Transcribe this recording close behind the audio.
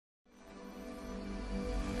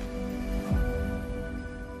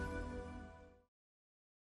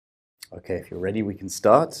Okay, if you're ready, we can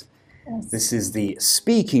start. Yes. This is the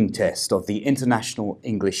speaking test of the International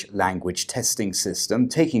English Language Testing System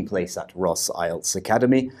taking place at Ross IELTS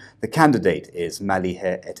Academy. The candidate is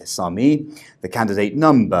Malihe Etesami. The candidate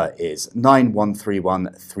number is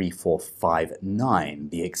 91313459.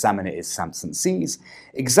 The examiner is Samson Sees.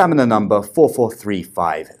 Examiner number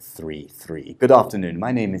 443533. Good afternoon,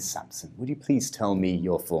 my name is Samson. Would you please tell me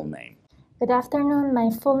your full name? Good afternoon. My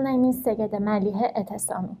full name is Segede Malihe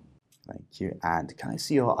Etesami. Thank you. And can I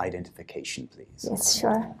see your identification, please? Yes,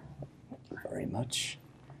 sure. Thank you very much.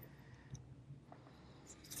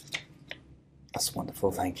 That's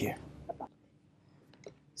wonderful, thank you.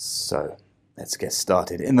 So, let's get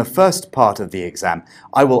started. In the first part of the exam,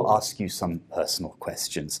 I will ask you some personal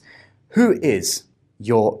questions. Who is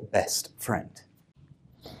your best friend?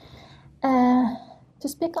 To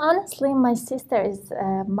speak honestly, my sister is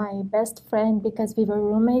my best friend because we were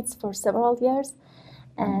roommates for several years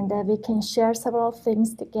and we can share several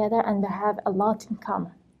things together and we have a lot in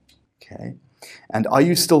common. Okay. And are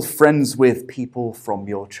you still friends with people from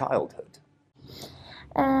your childhood?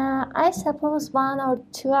 I suppose one or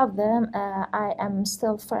two of them I am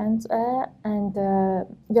still friends and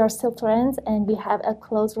we are still friends and we have a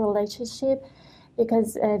close relationship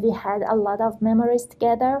because we had a lot of memories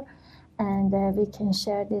together and we can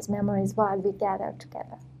share these memories while we gather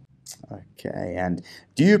together. Okay, and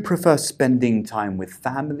do you prefer spending time with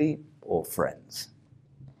family or friends?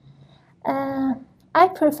 I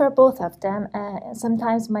prefer both of them.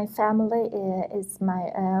 Sometimes my family is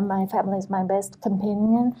my family is my best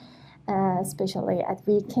companion, especially at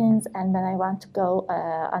weekends and when I want to go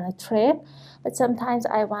on a trip. But sometimes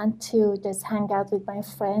I want to just hang out with my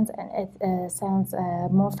friends, and it sounds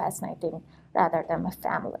more fascinating rather than my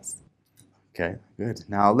families. Okay, good.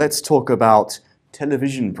 Now let's talk about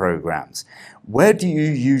television programs. Where do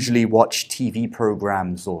you usually watch TV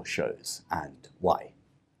programs or shows, and why?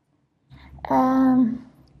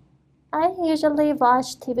 I usually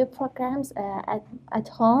watch TV programs at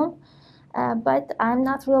home, but I'm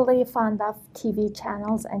not really fond of TV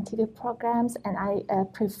channels and TV programs, and I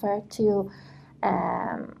prefer to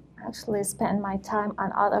actually spend my time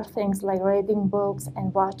on other things like reading books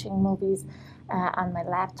and watching movies on my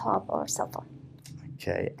laptop or cell phone.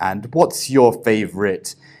 Okay, and what's your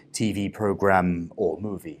favorite TV program or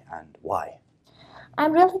movie, and why?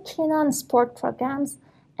 I'm really keen on sport programs,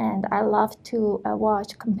 and I love to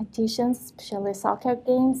watch competitions, especially soccer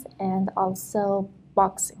games, and also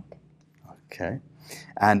boxing. Okay,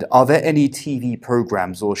 and are there any TV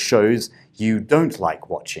programs or shows you don't like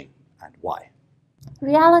watching, and why?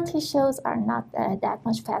 Reality shows are not that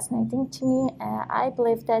much fascinating to me. I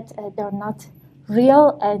believe that they're not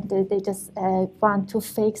real and they just want to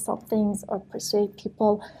fake some things or persuade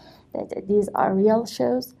people that these are real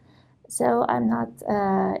shows. So I'm not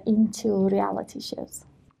into reality shows.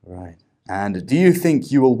 Right. And do you think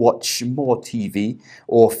you will watch more TV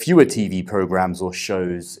or fewer TV programs or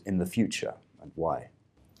shows in the future, and why?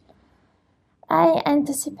 I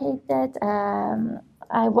anticipate that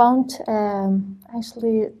I won't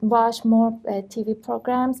actually watch more TV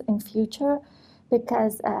programs in future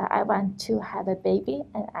because I want to have a baby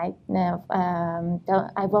and I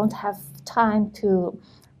won't have time to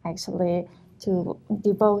actually to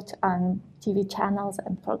devote on TV channels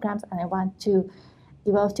and programs, and I want to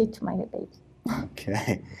devote it to my baby.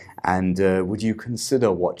 Okay. And would you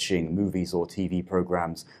consider watching movies or TV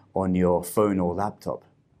programs on your phone or laptop?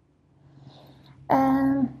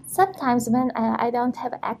 Sometimes when I don't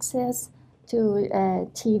have access to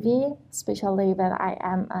TV, especially when I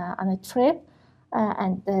am on a trip,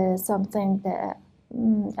 and something that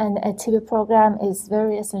and a TV program is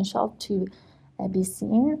very essential to be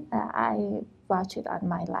seen, I watch it on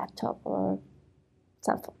my laptop or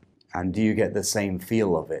cell phone. And do you get the same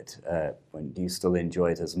feel of it? Do you still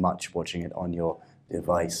enjoy it as much watching it on your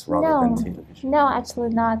device rather than television? No, actually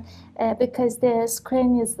not, because the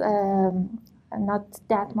screen is not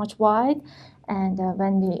that much wide, and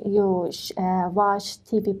when you watch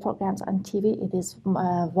TV programs on TV, it is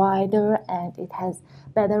wider and it has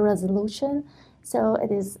better resolution. So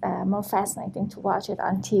it is more fascinating to watch it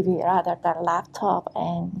on TV rather than laptop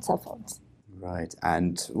and cell phones. Right.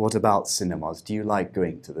 And what about cinemas? Do you like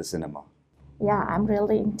going to the cinema? Yeah, I'm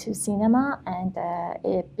really into cinema, and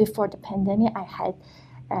before the pandemic, I had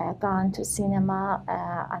gone to cinema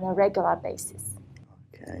on a regular basis.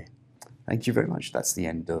 Okay. Thank you very much. That's the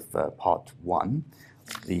end of part one,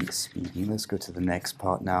 the speaking. Let's go to the next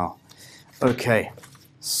part now. Okay,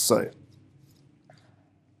 so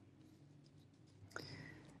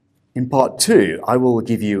in part two, I will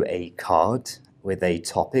give you a card with a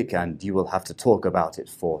topic and you will have to talk about it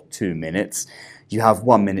for 2 minutes. You have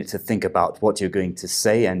 1 minute to think about what you're going to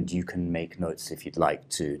say, and you can make notes if you'd like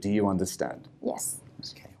to. Do you understand? Yes.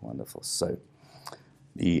 Okay, wonderful. So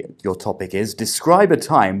your topic is, describe a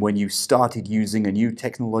time when you started using a new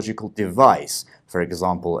technological device, for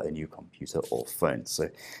example, a new computer or phone. So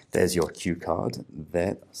there's your cue card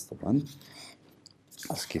there, that's the one.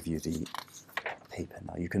 I'll give you the paper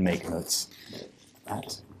now. You can make notes.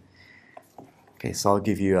 That. Okay, so I'll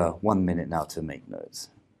give you 1 minute now to make notes.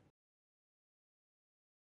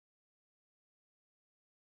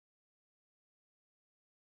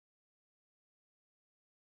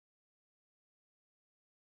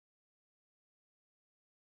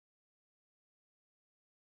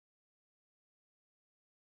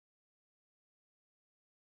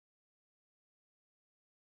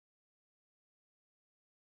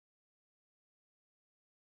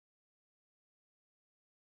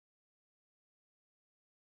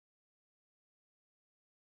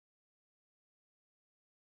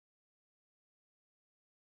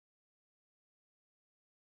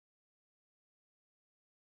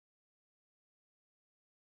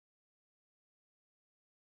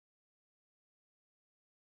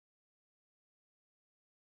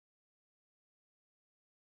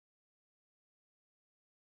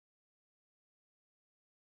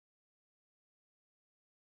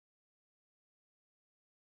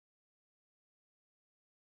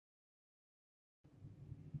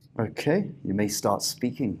 Okay, you may start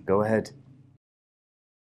speaking. Go ahead.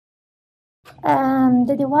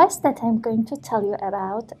 The device that I'm going to tell you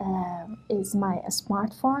about is my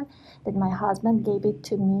smartphone that my husband gave it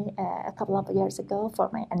to me a couple of years ago for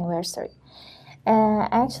my anniversary.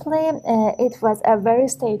 Actually, it was a very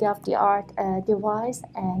state-of-the-art device,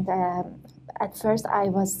 and at first I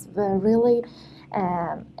was really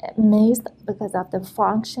amazed because of the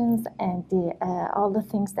functions and all the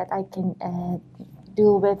things that I can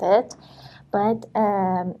do with it. But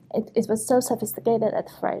it was so sophisticated at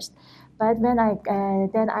first. But when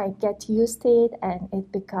then I get used to it, and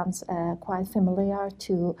it becomes quite familiar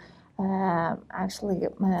to actually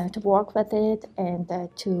to work with it and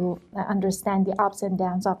to understand the ups and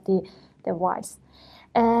downs of the device.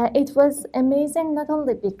 It was amazing not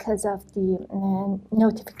only because of the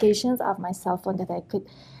notifications of my cell phone that I could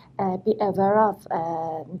be aware of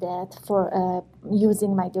that for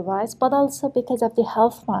using my device, but also because of the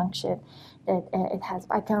health function that it has.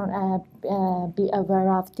 I can be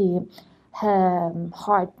aware of the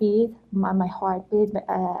heartbeat, my heartbeat,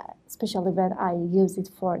 especially when I use it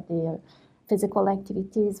for the physical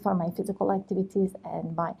activities, for my physical activities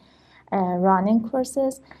and my running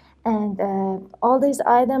courses. And all these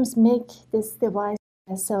items make this device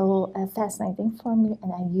so fascinating for me,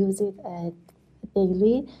 and I use it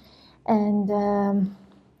daily. And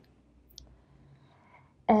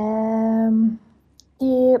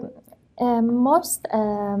the most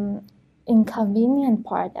inconvenient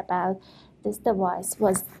part about this device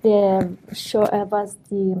was the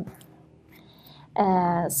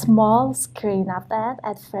small screen of that.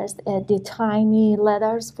 At first, the tiny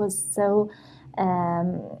letters was so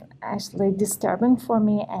actually disturbing for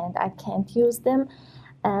me, and I can't use them.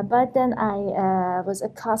 But then I was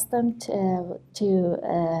accustomed to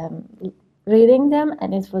reading them,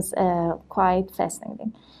 and it was quite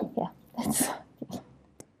fascinating. Yeah, that's.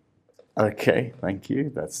 Okay, thank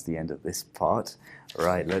you. That's the end of this part.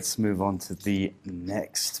 Right, let's move on to the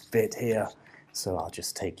next bit here. So I'll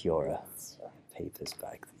just take your papers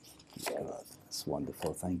back. That's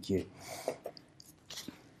wonderful, thank you.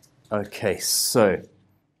 Okay, so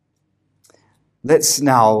let's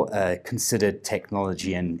now consider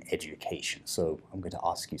technology and education. So I'm going to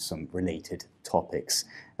ask you some related topics,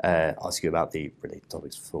 ask you about the related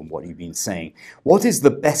topics from what you've been saying. What is the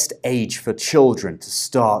best age for children to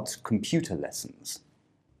start computer lessons?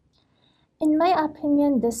 In my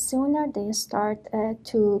opinion, the sooner they start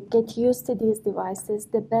to get used to these devices,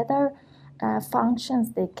 the better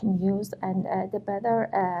functions they can use, and the better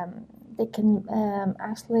they can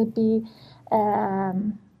actually be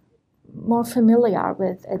more familiar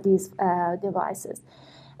with these devices.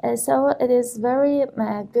 So it is very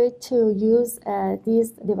good to use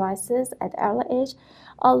these devices at early age.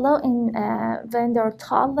 Although when they're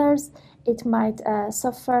toddlers, it might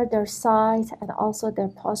suffer their sight and also their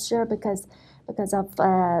posture because of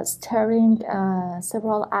staring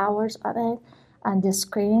several hours on it on the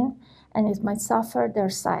screen, and it might suffer their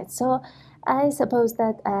sight. So I suppose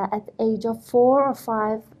that at the age of 4 or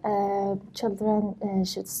 5, children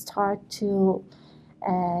should start to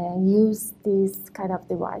use these kind of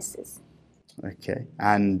devices. Okay,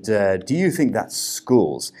 and do you think that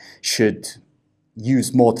schools should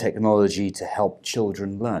use more technology to help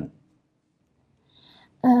children learn?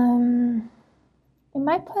 In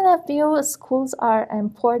my point of view, schools are an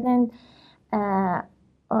important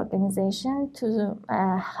organization to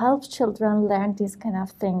help children learn these kind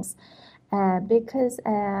of things because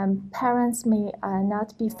parents may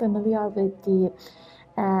not be familiar with the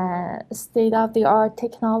state-of-the-art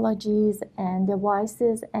technologies and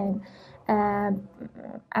devices, and I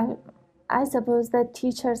suppose that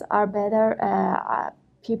teachers are better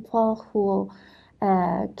people who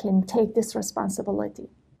can take this responsibility.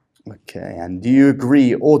 Okay, and do you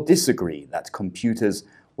agree or disagree that computers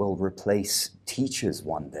will replace teachers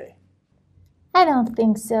one day? I don't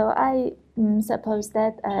think so. I suppose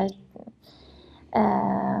that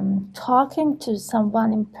talking to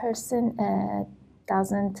someone in person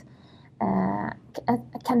doesn't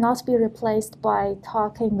cannot be replaced by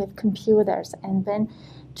talking with computers. And when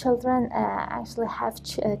children actually have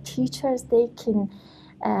teachers, they can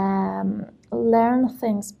learn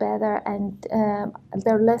things better, and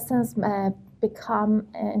their lessons become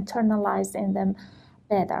internalized in them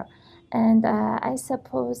better. And I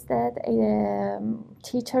suppose that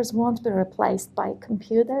teachers won't be replaced by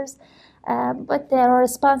computers, but their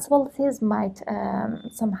responsibilities might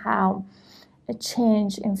somehow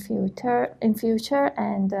change in future. And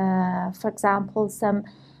for example, some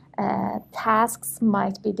tasks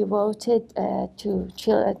might be devoted to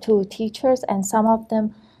teachers, and some of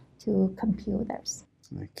them to computers.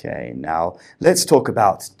 Okay, now let's talk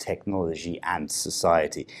about technology and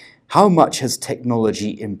society. How much has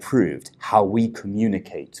technology improved how we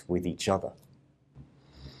communicate with each other?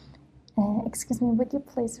 Excuse me, would you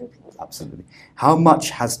please repeat? Absolutely. How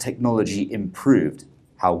much has technology improved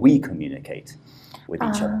how we communicate with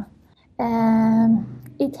each other?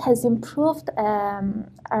 It has improved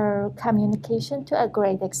our communication to a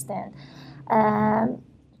great extent.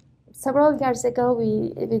 Several years ago,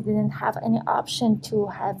 we didn't have any option to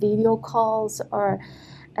have video calls, or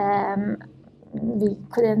we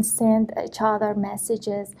couldn't send each other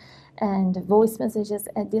messages and voice messages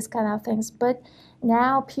and these kind of things. But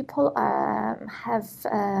now people have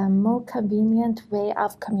a more convenient way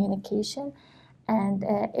of communication, and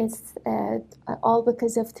it's all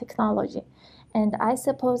because of technology. And I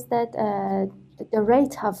suppose that the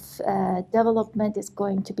rate of development is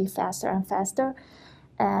going to be faster and faster.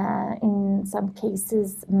 In some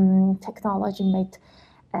cases, technology might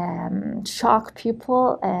shock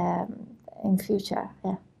people in future.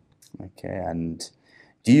 Yeah. Okay, and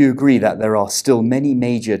do you agree that there are still many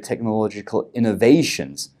major technological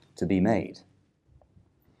innovations to be made?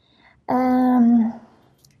 I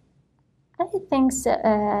think so.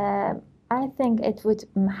 I think it would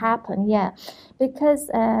happen, yeah, because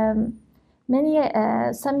some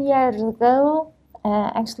years ago,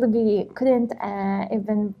 actually we couldn't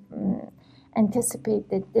even anticipate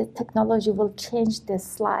that the technology will change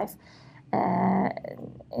this life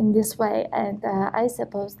in this way. And I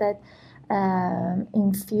suppose that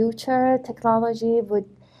in future, technology would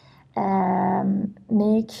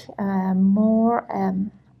make more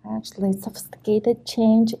actually sophisticated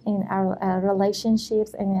change in our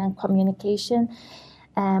relationships and in communication.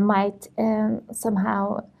 Might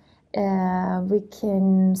somehow we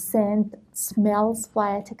can send smells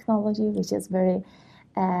via technology, which is very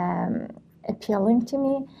appealing to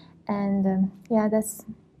me. And yeah,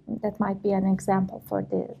 that might be an example for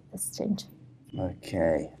this change.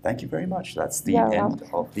 Okay, thank you very much. That's the You're end welcome.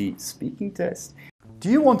 of the speaking test. Do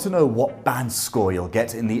you want to know what band score you'll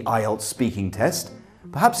get in the IELTS speaking test?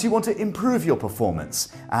 Perhaps you want to improve your performance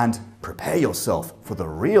and prepare yourself for the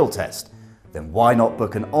real test? Then why not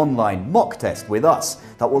book an online mock test with us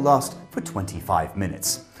that will last for 25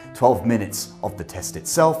 minutes. 12 minutes of the test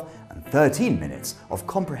itself and 13 minutes of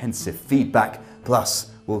comprehensive feedback,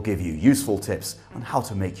 plus we'll give you useful tips on how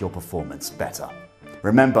to make your performance better.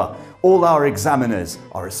 Remember, all our examiners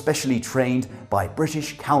are especially trained by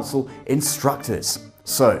British Council instructors,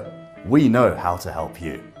 so we know how to help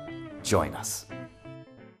you. Join us.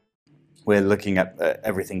 We're looking at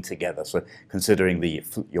everything together, so considering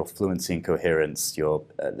your fluency and coherence, your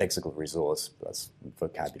lexical resource, plus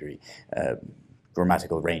vocabulary,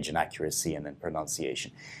 grammatical range and accuracy, and then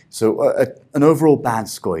pronunciation. So an overall band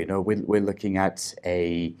score, we're looking at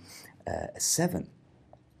a 7.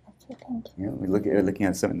 Thank you. Yeah, we're looking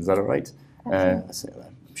at 7. Is that all right? Okay.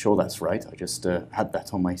 I'm sure that's right. I just had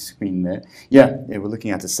that on my screen there. Yeah, we're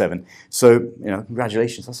looking at a 7. So,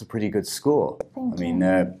 congratulations. That's a pretty good score. Thank I mean,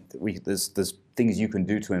 there's things you can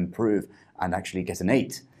do to improve and actually get an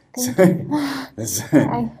 8.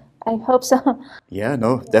 I hope so. Yeah,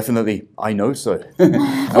 no, definitely. I know so.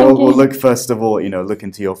 We'll look first of all, look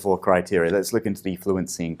into your 4 criteria. Let's look into the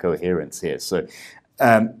fluency and coherence here. So,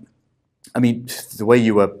 I mean, the way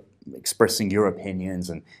you were expressing your opinions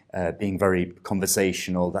and being very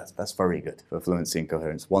conversational. That's very good for fluency and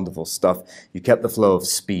coherence. Wonderful stuff. You kept the flow of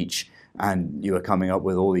speech, and you were coming up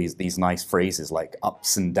with all these nice phrases like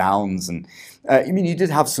ups and downs. And I mean, you did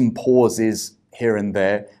have some pauses here and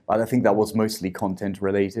there, but I think that was mostly content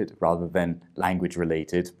related rather than language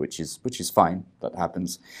related, which is fine. That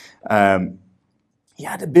happens. You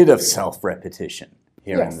had a bit of self-repetition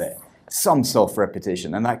here and there, some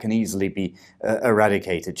self-repetition, and that can easily be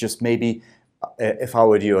eradicated. Just maybe, if I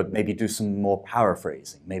were you, I'd maybe do some more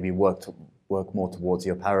paraphrasing, maybe work more towards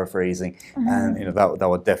your paraphrasing, and that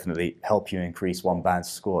would definitely help you increase one band's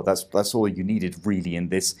score. That's all you needed really in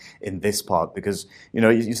this part, because you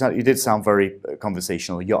did sound very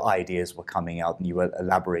conversational. Your ideas were coming out, and you were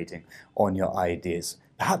elaborating on your ideas.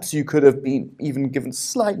 Perhaps you could have been even given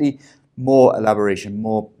slightly more elaboration,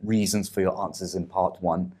 more reasons for your answers in part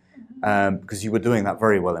 1, because you were doing that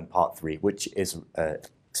very well in part 3, which is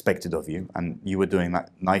expected of you, and you were doing that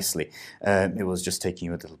nicely. It was just taking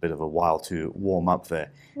you a little bit of a while to warm up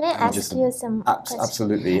there. May I ask you some questions?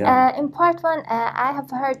 Absolutely, yeah. In part 1, I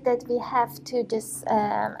have heard that we have to just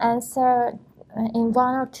answer in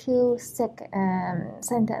 1 or 2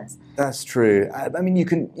 sentences. That's true. I mean, you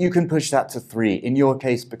can push that to 3 in your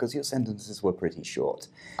case, because your sentences were pretty short.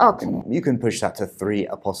 Okay. You can push that to 3,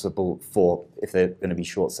 a possible 4 if they're going to be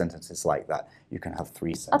short sentences like that. You can have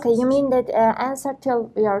 3 sentences. Okay, you mean that answer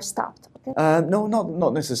till we are stopped? Okay. No,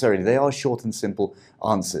 not necessarily. They are short and simple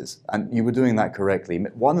answers, and you were doing that correctly.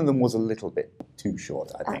 One of them was a little bit too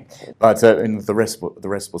short, I think, but the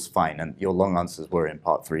rest was fine, and your long answers were in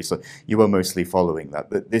part 3, so you were mostly following that.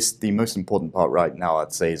 But the most important part right now,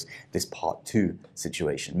 I'd say, is this part 2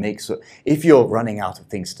 situation. If you're running out of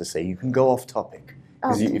things to say, you can go off topic.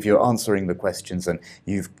 Because if you're answering the questions and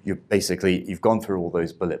you've gone through all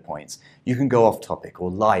those bullet points, you can go off topic or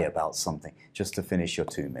lie about something just to finish your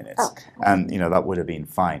 2 minutes, and that would have been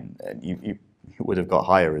fine. You would have got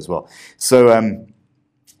higher as well. So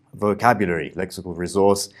vocabulary, lexical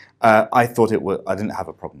resource. I thought I didn't have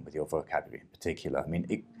a problem with your vocabulary in particular. I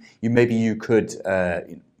mean, maybe you could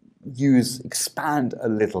expand a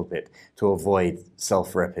little bit to avoid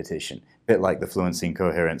self-repetition. Bit like the fluency and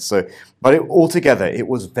coherence. So, but altogether, it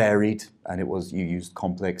was varied, and you used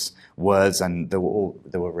complex words, and they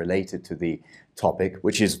were related to the topic,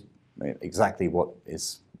 which is exactly what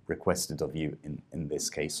is requested of you in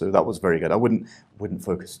this case. So that was very good. I wouldn't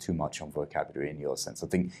focus too much on vocabulary in your sense. I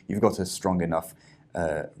think you've got a strong enough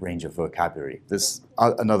range of vocabulary. There's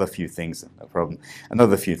another few things, no problem.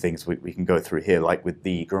 Another few things we can go through here, like with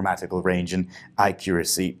the grammatical range and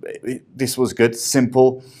accuracy. This was good,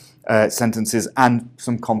 simple sentences and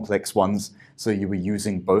some complex ones. So you were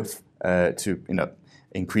using both to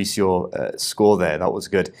increase your score there. That was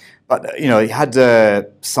good. But you had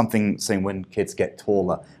something saying when kids get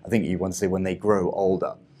taller. I think you want to say when they grow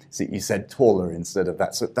older. So you said taller instead of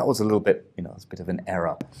that. So that was a little bit, it's a bit of an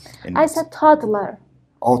error. I said toddler.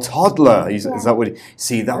 Oh, toddler. Is that what?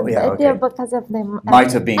 See that? Yeah. Okay. Yeah, because of the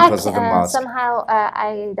might have been because of the mask. Somehow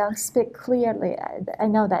I don't speak clearly. I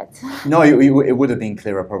know that. No, it would have been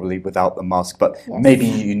clearer probably without the mask. But maybe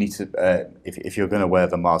you need to, if you're going to wear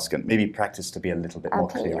the mask, and maybe practice to be a little bit more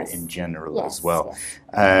clearer in general as well.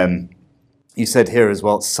 Yes. You said here as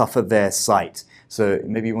well, suffer their sight. So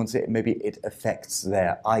maybe you want to say maybe it affects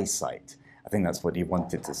their eyesight. I think that's what you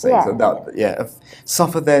wanted to say. Yeah. So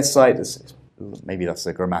suffer their sight. Maybe that's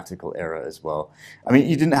a grammatical error as well. I mean,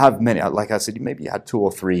 you didn't have many. Like I said, maybe you had 2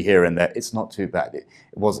 or 3 here and there. It's not too bad. It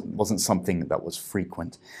wasn't something that was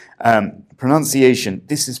frequent. Pronunciation.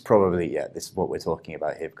 This is probably this is what we're talking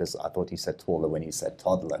about here, because I thought you said taller when you said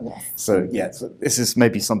toddler. Yes. So so this is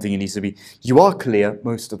maybe something you need to be. You are clear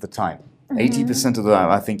most of the time. 80% of the time,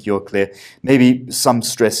 I think you're clear. Maybe some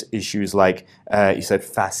stress issues, like you said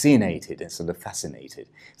fascinated instead of fascinated.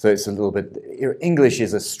 So it's a little bit, English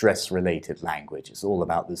is a stress-related language. It's all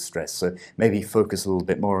about the stress. So maybe focus a little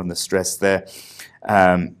bit more on the stress there.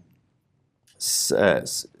 And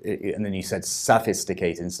then you said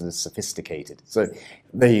sophisticated instead of sophisticated. So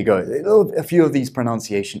there you go. A few of these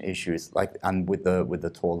pronunciation issues, and with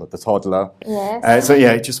the toddler. Yes.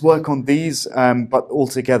 So just work on these. But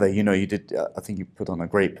altogether, you did. I think you put on a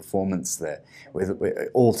great performance there.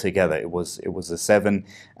 Altogether, it was a 7,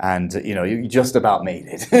 and you just about made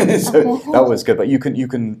it. So that was good. But you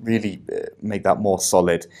can really make that more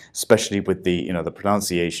solid, especially with the the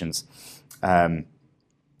pronunciations.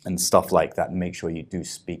 And stuff like that, and make sure you do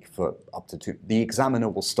speak for up to 2. The examiner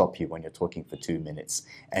will stop you when you're talking for 2 minutes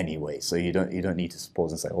anyway, so you don't need to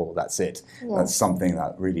pause and say, oh, that's it. Yes. That's something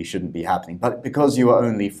that really shouldn't be happening. But because you were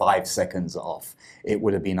only 5 seconds off, it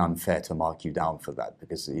would have been unfair to mark you down for that,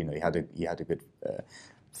 because you had a good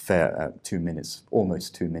fair 2 minutes,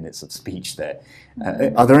 almost 2 minutes of speech there.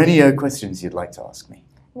 Are there any questions you'd like to ask me?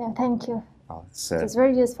 Yeah, thank you. Oh, It's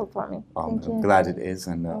very useful for me. Thank you. I'm glad it is,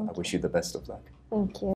 and I wish you the best of luck. Thank you.